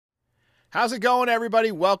How's it going, everybody?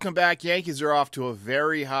 Welcome back. Yankees are off to a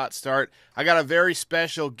very hot start. I got a very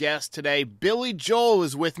special guest today. Billy Joel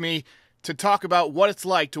is with me to talk about what it's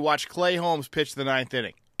like to watch Clay Holmes pitch the ninth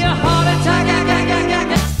inning.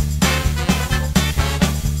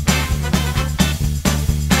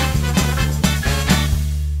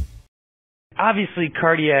 Obviously,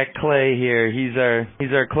 cardiac Clay here. He's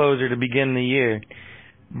our closer to begin the year.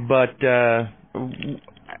 But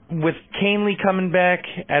with Canely coming back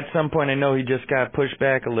at some point, I know he just got pushed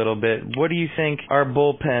back a little bit. What do you think our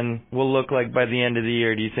bullpen will look like by the end of the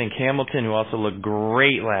year? Do you think Hamilton, who also looked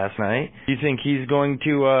great last night, do you think he's going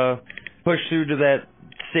to push through to that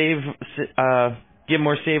get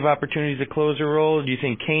more save opportunities at closer role? Do you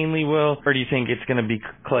think Canely will, or do you think it's going to be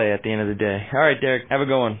Clay at the end of the day? All right, Derek, have a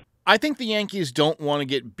good one. I think the Yankees don't want to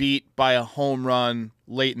get beat by a home run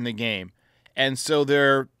late in the game, and so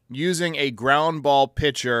they're using a ground ball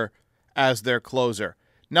pitcher as their closer.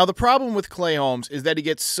 Now, the problem with Clay Holmes is that he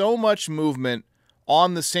gets so much movement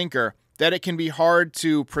on the sinker that it can be hard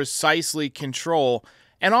to precisely control,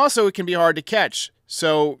 and also it can be hard to catch.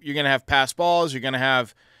 So you're going to have pass balls, you're going to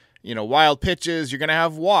have, wild pitches, you're going to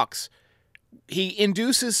have walks. He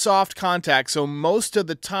induces soft contact, so most of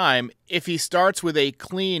the time, if he starts with a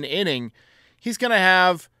clean inning, he's going to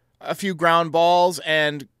have a few ground balls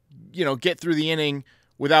and, get through the inning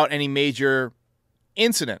without any major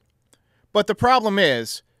incident. But the problem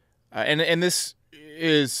is, and this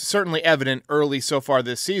is certainly evident early so far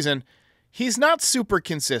this season, he's not super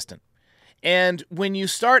consistent. And when you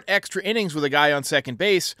start extra innings with a guy on second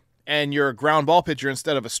base and you're a ground ball pitcher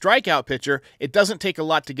instead of a strikeout pitcher, it doesn't take a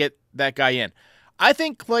lot to get that guy in. I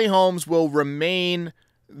think Clay Holmes will remain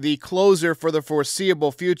the closer for the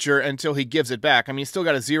foreseeable future until he gives it back. I mean, he's still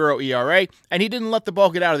got a 0 ERA, and he didn't let the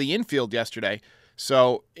ball get out of the infield yesterday,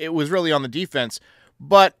 so it was really on the defense.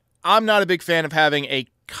 But I'm not a big fan of having a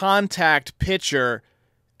contact pitcher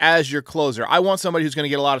as your closer. I want somebody who's going to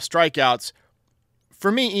get a lot of strikeouts.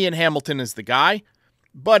 For me, Ian Hamilton is the guy.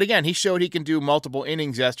 But again, he showed he can do multiple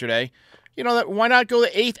innings yesterday. Why not go the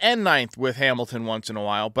 8th and 9th with Hamilton once in a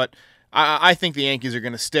while? But I think the Yankees are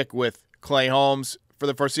going to stick with Clay Holmes for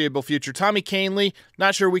the foreseeable future. Tommy Canely,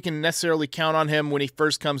 not sure we can necessarily count on him when he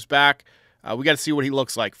first comes back. We got to see what he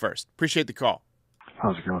looks like first. Appreciate the call.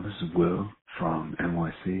 How's it going? This is Will from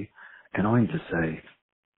NYC. And I need to say,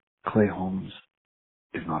 Clay Holmes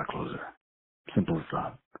is not a closer. Simple as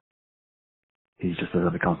that. He just doesn't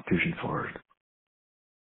have the constitution for it.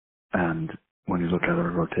 And when you look at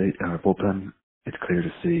our bullpen, it's clear to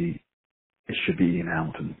see it should be Ian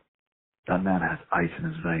Hamilton. That man has ice in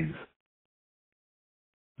his veins.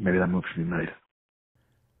 Maybe that move should be made.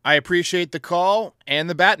 I appreciate the call and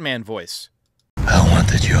the Batman voice. I want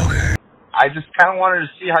the Joker. I just kind of wanted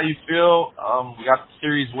to see how you feel. We got the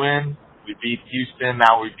series win. We beat Houston.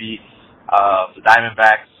 Now we beat the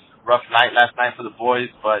Diamondbacks. Rough night last night for the boys,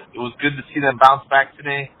 but it was good to see them bounce back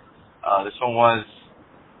today. This one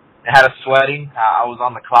it had us sweating. I was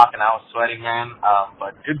on the clock and I was sweating, man.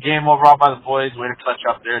 But good game overall by the boys. Way to clutch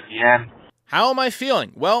up there at the end. How am I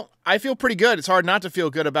feeling? Well, I feel pretty good. It's hard not to feel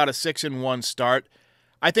good about a 6-1 start.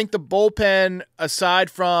 I think the bullpen,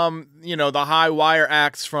 aside from, the high wire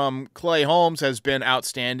acts from Clay Holmes, has been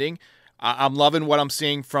outstanding. I'm loving what I'm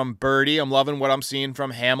seeing from Birdie. I'm loving what I'm seeing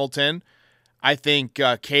from Hamilton. I think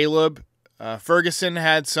Caleb Ferguson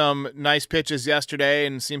had some nice pitches yesterday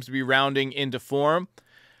and seems to be rounding into form.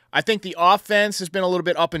 I think the offense has been a little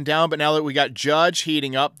bit up and down, but now that we got Judge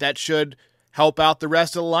heating up, that should help out the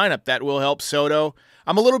rest of the lineup. That will help Soto.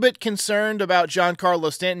 I'm a little bit concerned about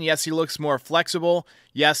Giancarlo Stanton. Yes, he looks more flexible.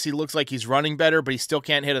 Yes, he looks like he's running better, but he still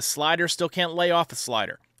can't hit a slider, still can't lay off a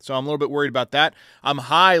slider. So I'm a little bit worried about that. I'm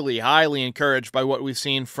highly, highly encouraged by what we've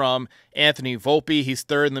seen from Anthony Volpe. He's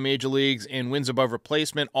third in the major leagues in wins above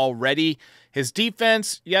replacement already. His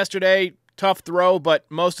defense yesterday, tough throw, but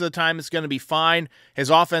most of the time it's going to be fine. His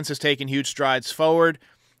offense has taken huge strides forward.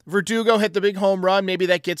 Verdugo hit the big home run. Maybe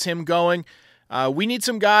that gets him going. We need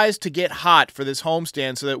some guys to get hot for this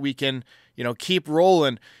homestand so that we can, keep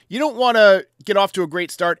rolling. You don't want to get off to a great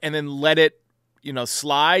start and then let it,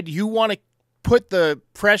 slide. You want to put the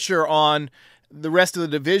pressure on the rest of the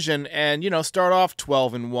division and, start off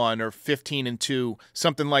 12-1 or 15-2,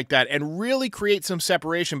 something like that, and really create some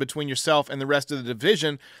separation between yourself and the rest of the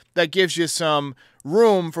division that gives you some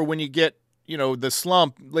room for when you get, the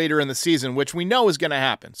slump later in the season, which we know is going to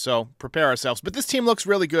happen. So prepare ourselves. But this team looks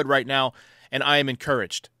really good right now, and I am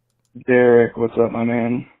encouraged. Derek, what's up, my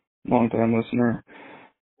man? Long-time listener.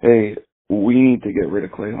 Hey, we need to get rid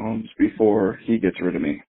of Clay Holmes before he gets rid of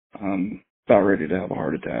me. I'm about ready to have a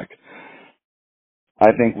heart attack.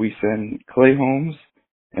 I think we send Clay Holmes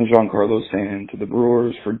and Giancarlo Stanton to the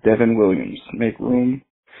Brewers for Devin Williams to make room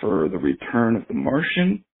for the return of the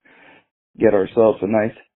Martian, get ourselves a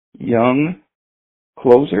nice young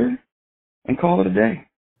closer, and call it a day.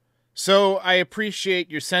 So I appreciate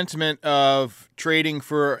your sentiment of trading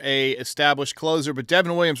for a established closer, but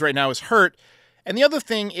Devin Williams right now is hurt. And the other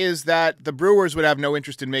thing is that the Brewers would have no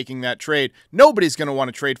interest in making that trade. Nobody's going to want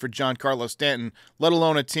to trade for Giancarlo Stanton, let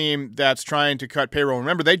alone a team that's trying to cut payroll.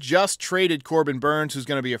 Remember, they just traded Corbin Burns, who's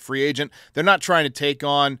going to be a free agent. They're not trying to take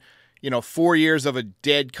on, 4 years of a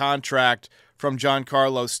dead contract from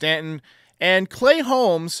Giancarlo Stanton. And Clay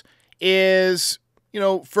Holmes is,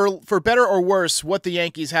 for better or worse, what the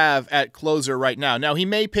Yankees have at closer right now. Now, he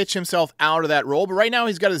may pitch himself out of that role, but right now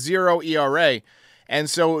he's got a 0 ERA. And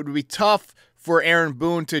so it would be tough for Aaron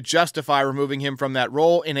Boone to justify removing him from that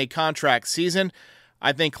role in a contract season.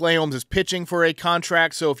 I think Clay Holmes is pitching for a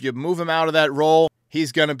contract, so if you move him out of that role,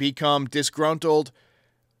 he's going to become disgruntled.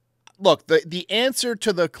 Look, the answer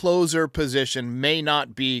to the closer position may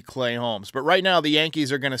not be Clay Holmes, but right now the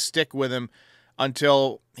Yankees are going to stick with him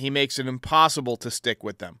until he makes it impossible to stick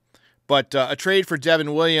with them. But a trade for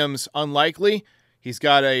Devin Williams, unlikely. He's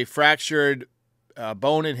got a fractured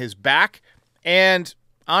bone in his back, and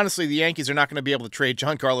honestly, the Yankees are not going to be able to trade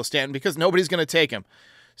Giancarlo Stanton because nobody's going to take him.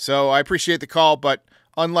 So I appreciate the call, but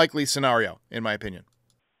unlikely scenario, in my opinion.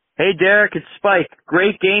 Hey, Derek, it's Spike.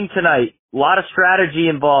 Great game tonight. A lot of strategy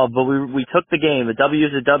involved, but we took the game. A W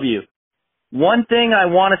is a W. One thing I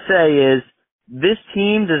want to say is this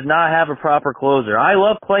team does not have a proper closer. I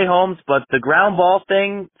love Clay Holmes, but the ground ball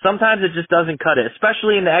thing, sometimes it just doesn't cut it,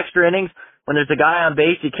 especially in the extra innings when there's a guy on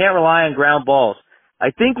base. You can't rely on ground balls.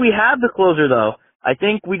 I think we have the closer, though. I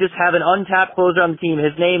think we just have an untapped closer on the team.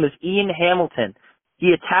 His name is Ian Hamilton.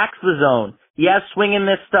 He attacks the zone. He has swing and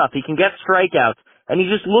miss stuff. He can get strikeouts, and he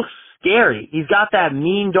just looks scary. He's got that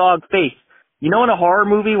mean dog face. In a horror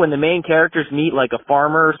movie when the main characters meet like a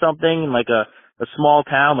farmer or something in like a small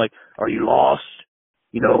town, like, are you lost?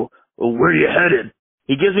 Where are you headed?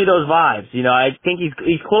 He gives me those vibes. I think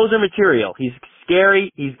he's closer material. He's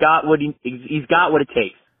scary. He's got what it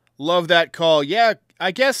takes. Love that call. Yeah,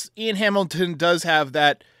 I guess Ian Hamilton does have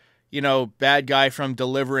that, bad guy from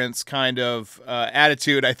Deliverance kind of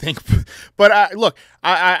attitude, I think. But look,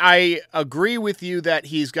 I agree with you that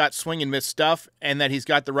he's got swing and miss stuff and that he's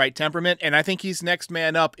got the right temperament. And I think he's next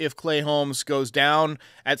man up if Clay Holmes goes down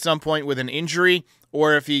at some point with an injury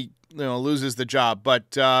or if he loses the job.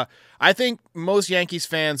 But I think most Yankees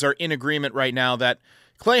fans are in agreement right now that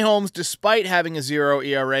Clay Holmes, despite having a 0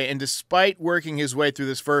 ERA and despite working his way through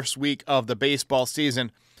this first week of the baseball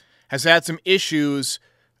season, has had some issues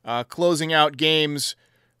closing out games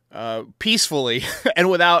peacefully and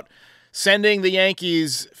without sending the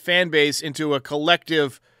Yankees fan base into a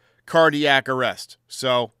collective cardiac arrest.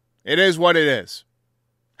 So it is what it is.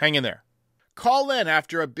 Hang in there. Call in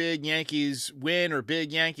after a big Yankees win or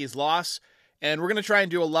big Yankees loss, and we're going to try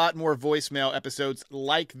and do a lot more voicemail episodes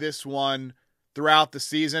like this one throughout the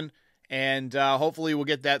season, and hopefully we'll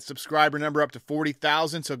get that subscriber number up to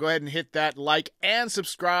 40,000, so go ahead and hit that like and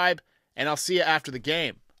subscribe, and I'll see you after the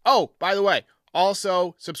game. Oh, by the way,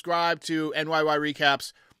 also subscribe to NYY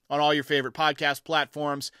Recaps on all your favorite podcast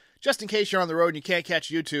platforms. Just in case you're on the road and you can't catch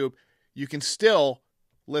YouTube, you can still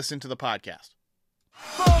listen to the podcast.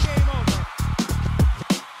 Ball game on.